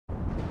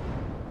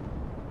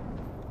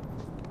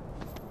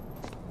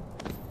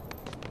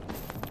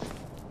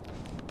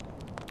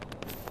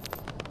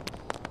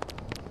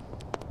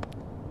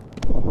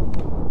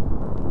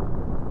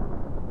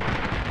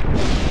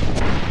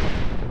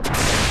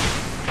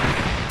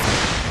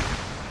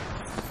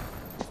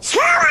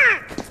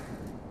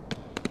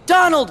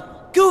Donald!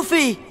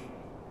 Goofy!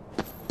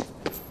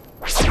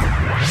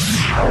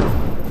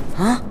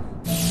 Huh?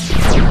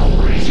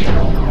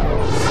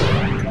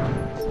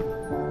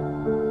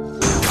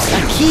 A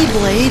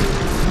keyblade?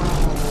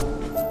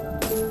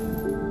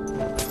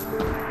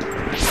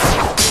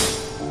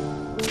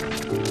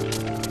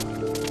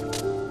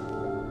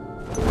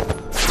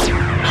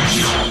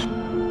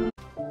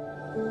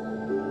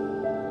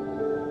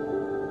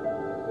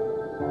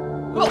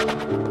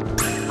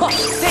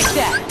 Take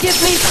that! Give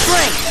me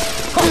strength!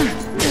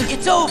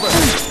 It's over!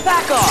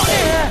 Back off!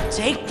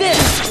 Take this!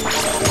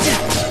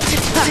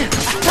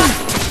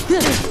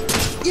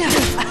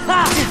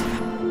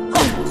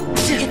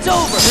 It's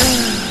over!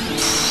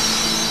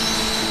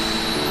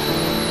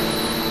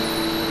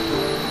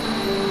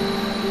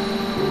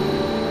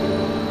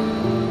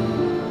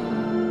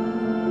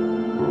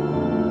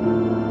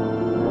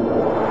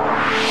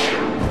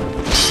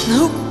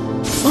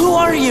 Who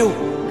are you?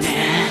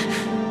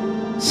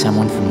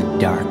 Someone from the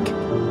dark.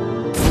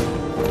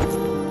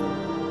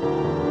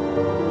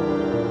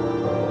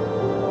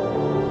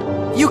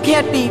 You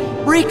can't be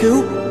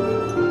Riku.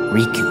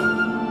 Riku.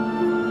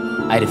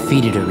 I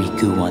defeated a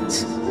Riku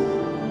once.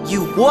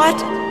 You what?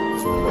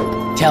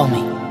 Tell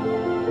me.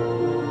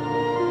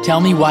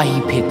 Tell me why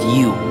he picked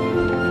you.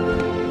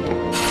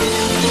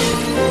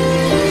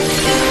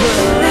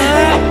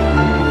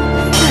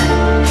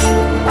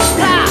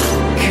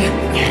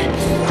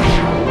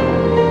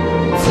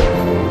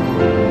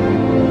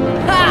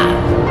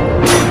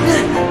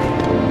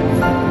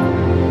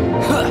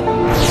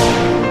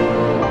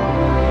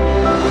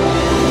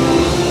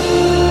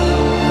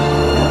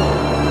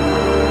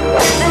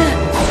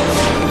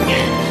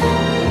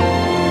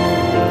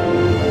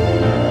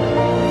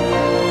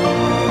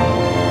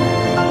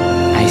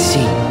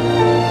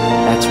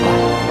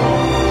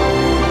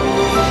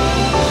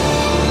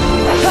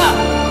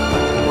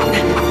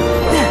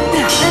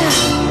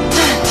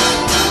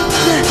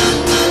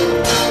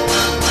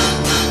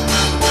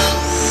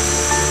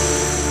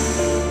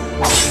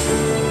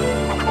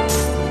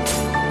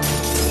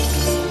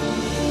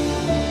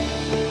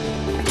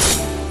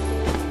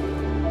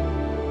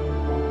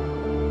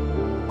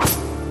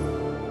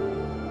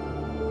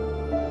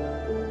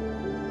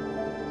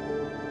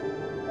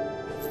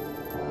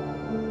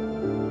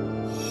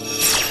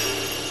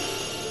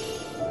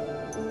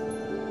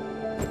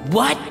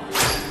 What?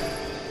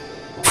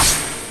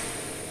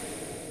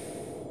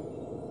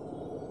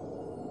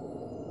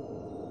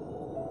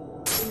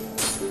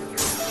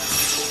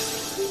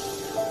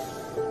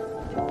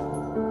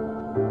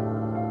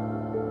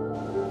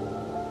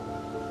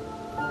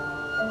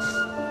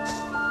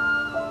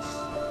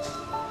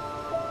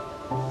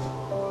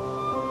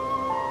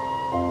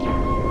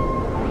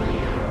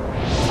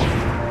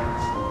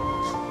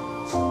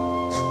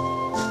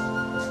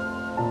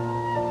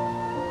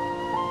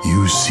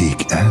 You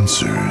seek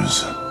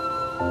answers.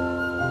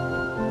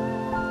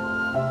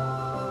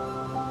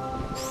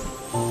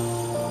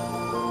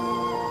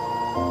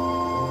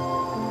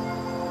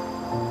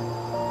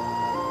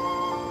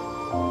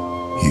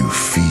 You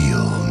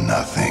feel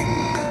nothing.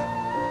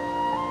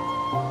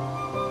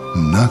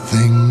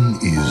 Nothing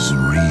is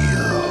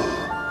real.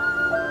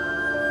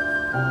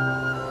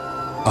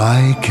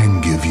 I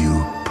can give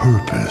you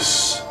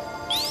purpose.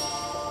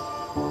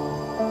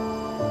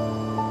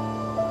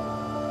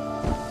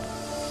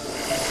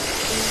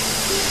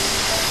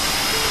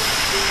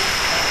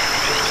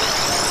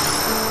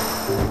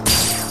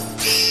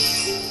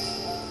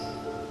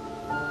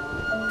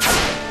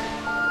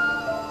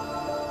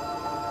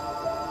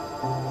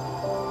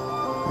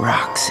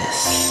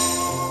 Roxas.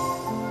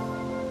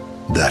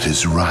 That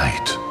is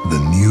right, the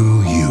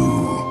new you.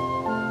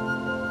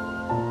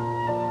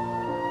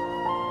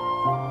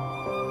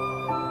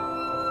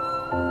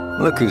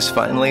 Look who's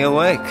finally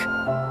awake.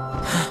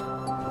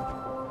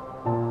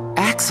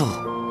 Axel.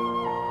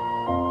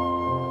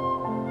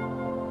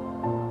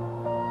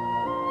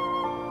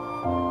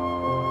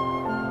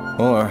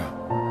 Or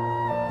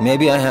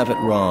maybe I have it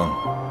wrong.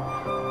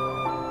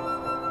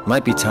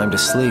 Might be time to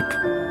sleep.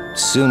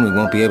 Soon we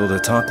won't be able to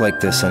talk like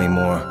this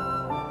anymore.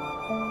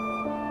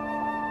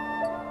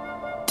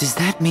 Does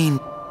that mean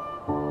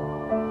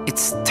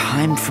it's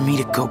time for me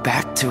to go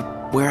back to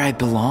where I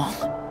belong?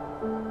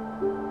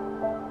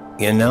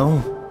 You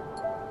know,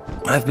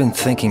 I've been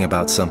thinking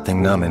about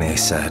something Namine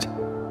said.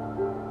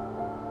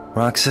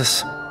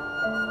 Roxas,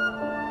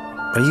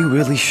 are you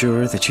really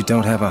sure that you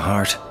don't have a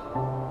heart?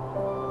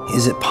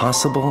 Is it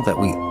possible that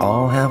we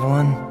all have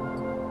one?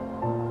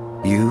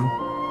 You,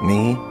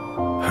 me,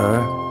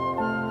 her?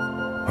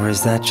 Or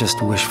is that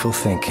just wishful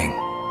thinking?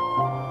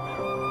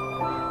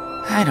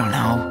 I don't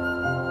know.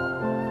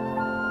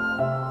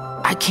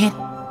 I can't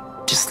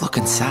just look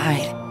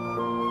inside.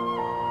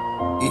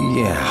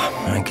 Yeah,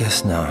 I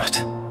guess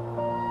not.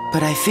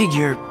 But I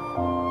figure,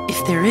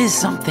 if there is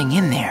something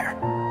in there,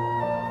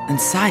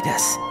 inside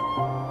us,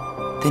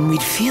 then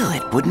we'd feel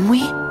it, wouldn't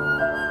we?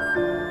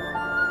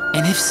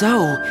 And if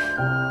so...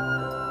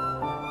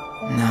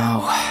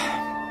 No,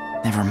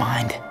 never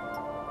mind.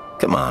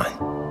 Come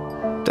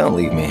on, don't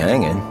leave me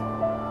hanging.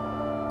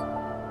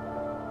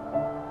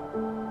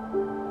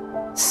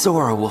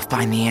 Sora will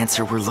find the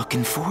answer we're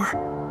looking for.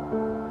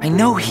 I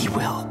know he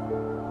will.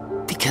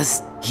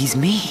 Because he's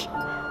me.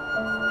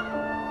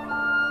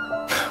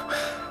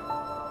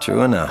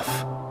 True enough.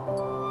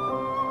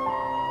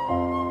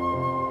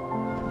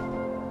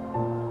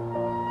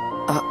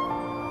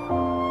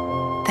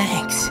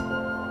 Thanks.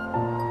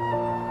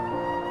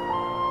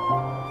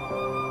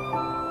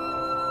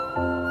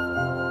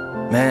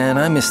 Man,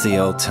 I miss the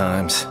old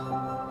times.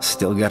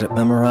 Still got it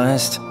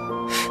memorized?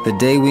 The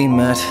day we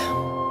met,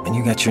 and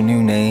you got your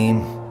new name,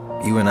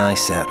 you and I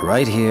sat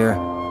right here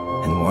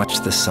and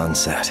watched the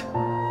sunset.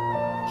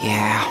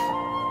 Yeah.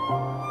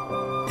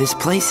 This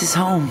place is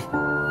home.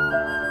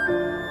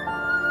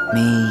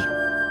 Me,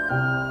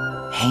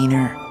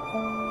 Hayner,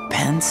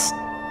 Pence,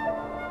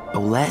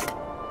 Olette.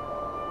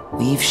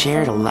 We've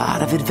shared a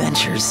lot of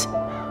adventures.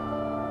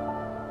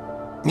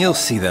 You'll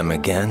see them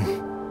again.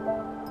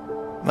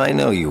 I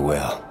know you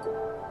will.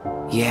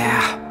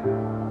 Yeah.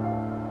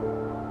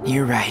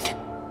 You're right.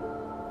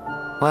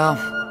 Well,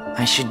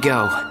 I should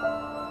go.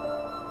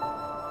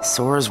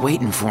 Sora's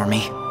waiting for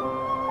me.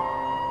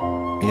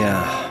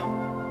 Yeah,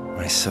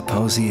 I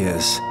suppose he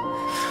is.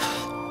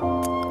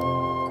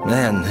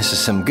 Man, this is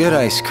some good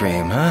ice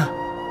cream, huh?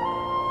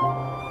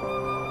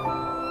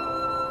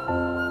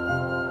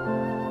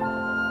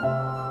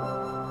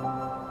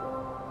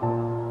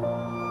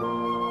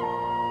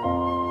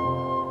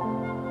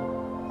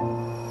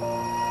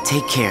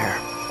 Take care.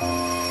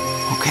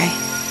 Okay?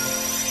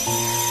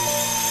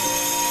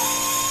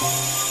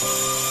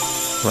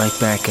 Right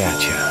back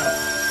at you,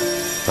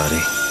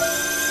 buddy.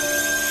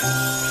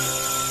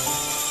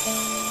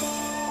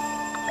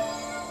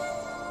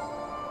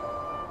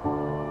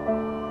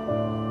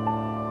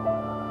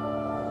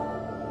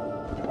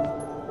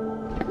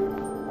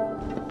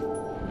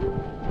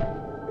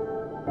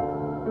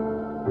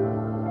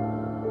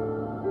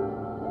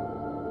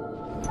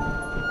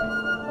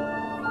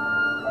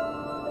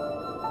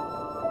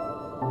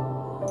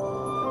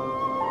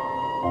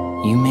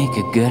 You make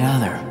a good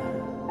other.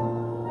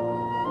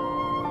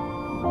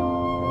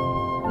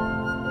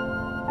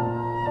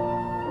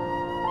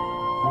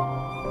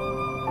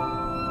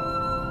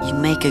 You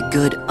make a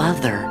good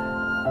other.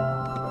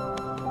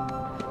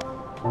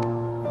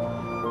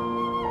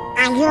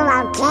 Are you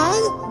okay?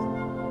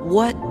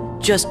 What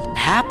just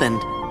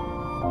happened?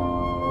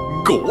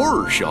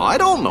 Gorsh, I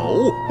don't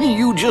know.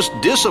 You just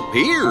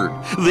disappeared.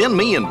 Then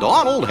me and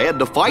Donald had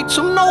to fight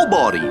some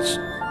nobodies.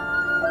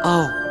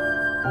 Oh.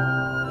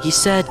 He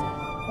said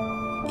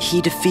he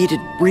defeated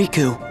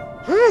Riku.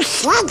 Who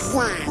said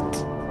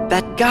that?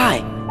 That guy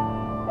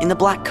in the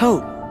black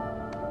coat.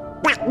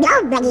 But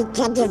nobody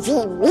can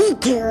defeat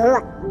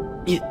Riku.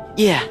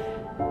 Yeah,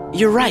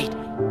 you're right.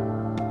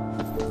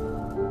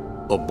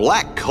 A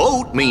black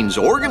coat means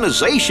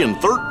Organization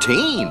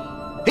 13.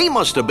 He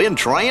must have been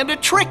trying to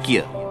trick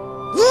you.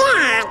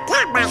 Yeah,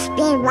 that must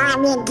be why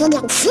we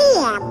didn't see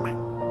him.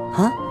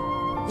 Huh?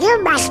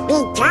 You must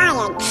be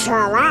tired,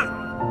 Sora.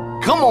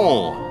 Come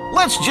on,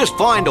 let's just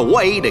find a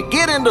way to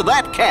get into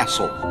that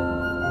castle.